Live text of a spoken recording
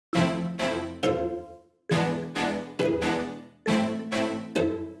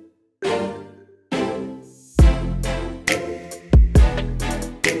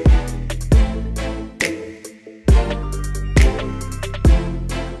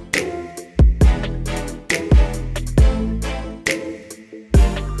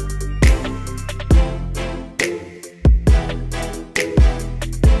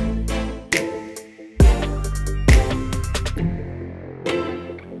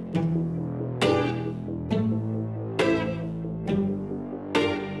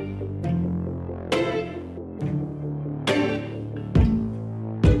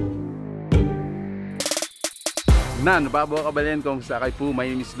Tanan, babaw kabalen kung sakay po. My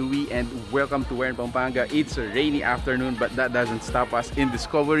name is Louie and welcome to Pampanga. It's a rainy afternoon but that doesn't stop us in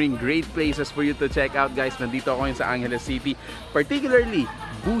discovering great places for you to check out, guys. Nandito ako ngayon sa Angeles City, particularly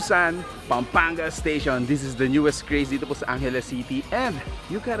Busan Pampanga Station. This is the newest craze dito po sa Angeles City and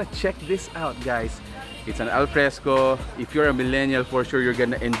you gotta check this out, guys. It's an alfresco. If you're a millennial, for sure you're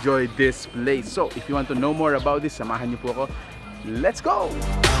gonna enjoy this place. So if you want to know more about this, samahan niyo po ako. Let's go!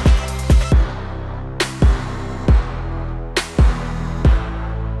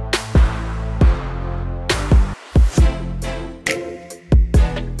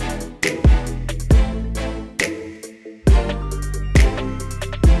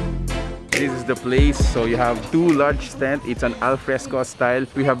 This is the place. So you have two large tent. It's an alfresco style.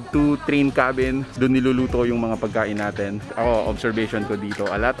 We have two train cabin. Doon niluluto yung mga pagkain natin. Ako, observation ko dito,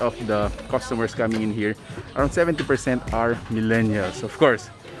 a lot of the customers coming in here, around 70% are millennials. Of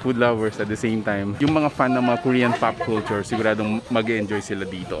course, food lovers at the same time. Yung mga fan ng mga Korean pop culture, siguradong mag-enjoy sila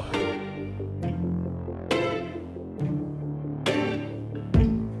dito.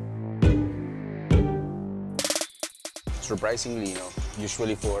 Surprisingly,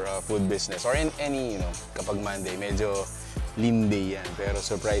 usually for food business or in any, kapag Monday, medyo lean day yan. Pero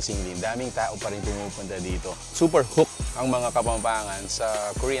surprisingly, daming tao pa rin pumupunta dito. Super hook ang mga Kapampangan sa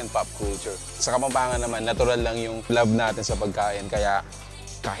Korean pop culture. Sa Kapampangan naman, natural lang yung love natin sa pagkain. Kaya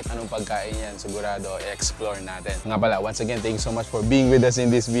kahit anong pagkain yan, sigurado, explore natin. Nga pala, once again, thank you so much for being with us in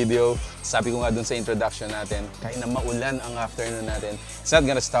this video. Sabi ko nga dun sa introduction natin, kahit na maulan ang afternoon natin, it's not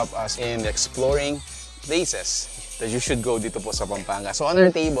gonna stop us in exploring places that you should go dito po sa Pampanga. So on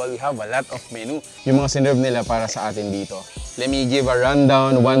our table, we have a lot of menu. Yung mga sinerve nila para sa atin dito. Let me give a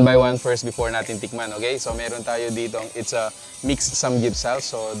rundown one by one first before natin tikman, okay? So meron tayo dito, it's a mixed samgyeopsal.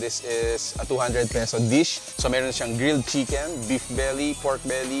 So this is a 200 peso dish. So meron siyang grilled chicken, beef belly, pork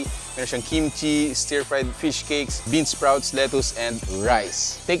belly, meron siyang kimchi, stir-fried fish cakes, bean sprouts, lettuce, and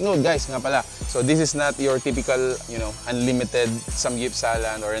rice. Take note, guys, nga pala. So this is not your typical, unlimited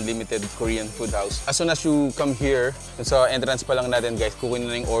samgyeopsalan or unlimited Korean food house. As soon as you come here, sa entrance pa lang natin, guys, kukunin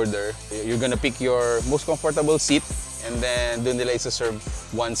na yung order. You're gonna pick your most comfortable seat and then doon nila isa-serve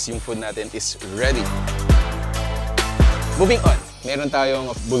once yung food natin is ready. Moving on, meron tayong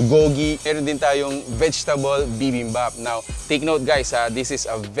bulgogi, meron din tayong vegetable bibimbap. Now, take note, guys, this is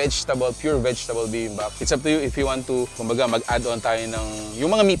a pure vegetable bibimbap. It's up to you if you want to, kumbaga, mag-add on tayo ng yung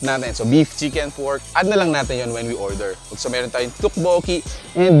mga meat natin. So, beef, chicken, pork, add na lang natin yon when we order. So, meron tayong tteokbokki.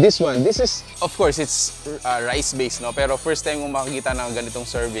 And this one, this is, of course, it's rice-based, no? Pero first time kong makikita ng ganitong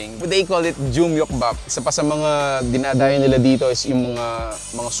serving, they call it jumyeokbap. Isa pa sa mga dinadayo nila dito is yung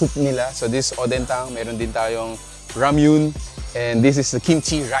mga soup nila. So, this odentang, meron din tayong ramyun, and this is the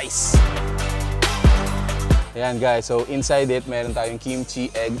kimchi rice. Ayan, guys, so inside it meron tayong kimchi,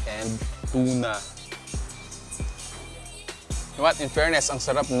 egg, and tuna. You know what? In fairness, ang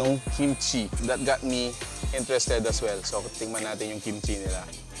sarap nung kimchi. That got me interested as well. So tingnan natin yung kimchi nila.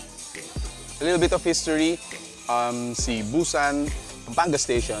 A little bit of history. Si Busan Pampanga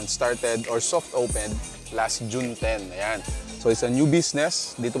Station started or soft opened last June 10. Ayan. So it's a new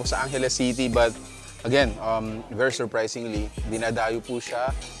business dito po sa Angeles City, but again, very surprisingly, dinadayo po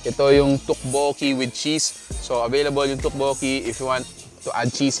siya. Ito yung tteokbokki with cheese. So, available yung tteokbokki. If you want to add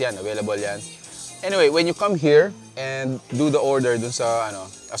cheese yan, available yan. Anyway, when you come here and do the order dun sa,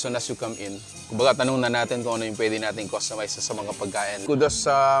 as soon as you come in, kumbaga, tanong na natin kung ano yung pwede natin customize sa mga pagkain. Kudos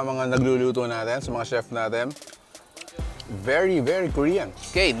sa mga nagluluto natin, sa mga chef natin. Very, very Korean.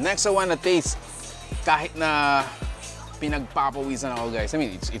 Okay, next I wanna taste. Kahit na pinagpapawisan ako, guys. I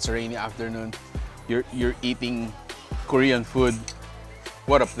mean, it's a rainy afternoon. You're eating Korean food.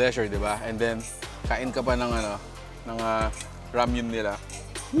 What a pleasure, di ba? And then kain ka pa ng ramyun nila.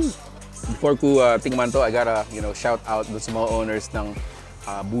 Before ko tingnan to, I gotta shout out dun sa mga owners ng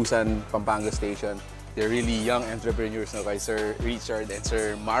Busan Pampanga Station. They're really young entrepreneurs, kay Sir Richard and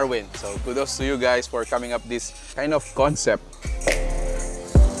Sir Marwin. So kudos to you guys for coming up this kind of concept.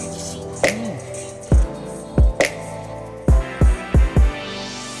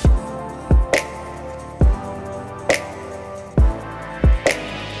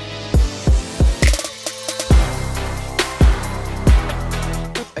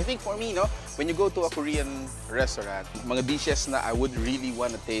 For me, when you go to a Korean restaurant, mga dishes na I would really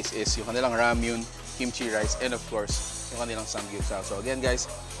want to taste is yung kanilang ramyun, kimchi rice, and of course, yung kanilang samgyeopsal. So again, guys,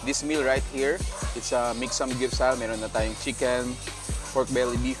 this meal right here, it's a mixed samgyeopsal. Meron na tayong chicken, pork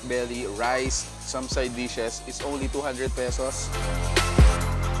belly, beef belly, rice, some side dishes. It's only 200 pesos.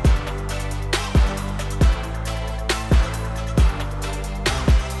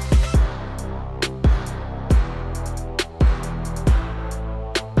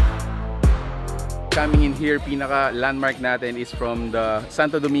 coming in here, pinaka landmark natin is from the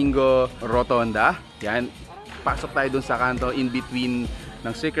Santo Domingo Rotonda. Yan, pasok tayo dun sa kanto in between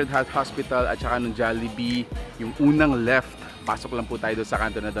ng Sacred Heart Hospital at saka ng Jollibee. Yung unang left, pasok lang po tayo dun sa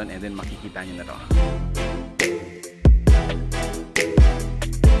kanto na dun and then makikita nyo na to.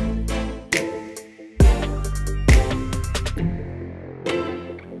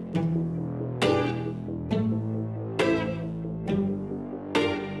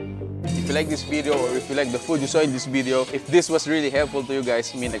 If you like this video or if you like the food you saw in this video, if this was really helpful to you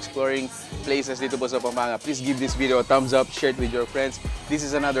guys, exploring places dito po sa Pampanga, please give this video a thumbs up, share it with your friends. This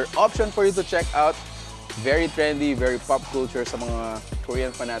is another option for you to check out. Very trendy, very pop culture sa mga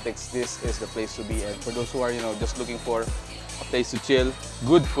Korean fanatics. This is the place to be. And for those who are, just looking for a place to chill,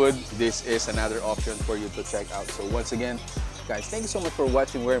 good food, this is another option for you to check out. So once again, guys, thank you so much for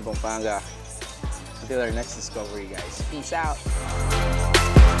watching. We're in Pampanga. Until our next discovery, guys. Peace out.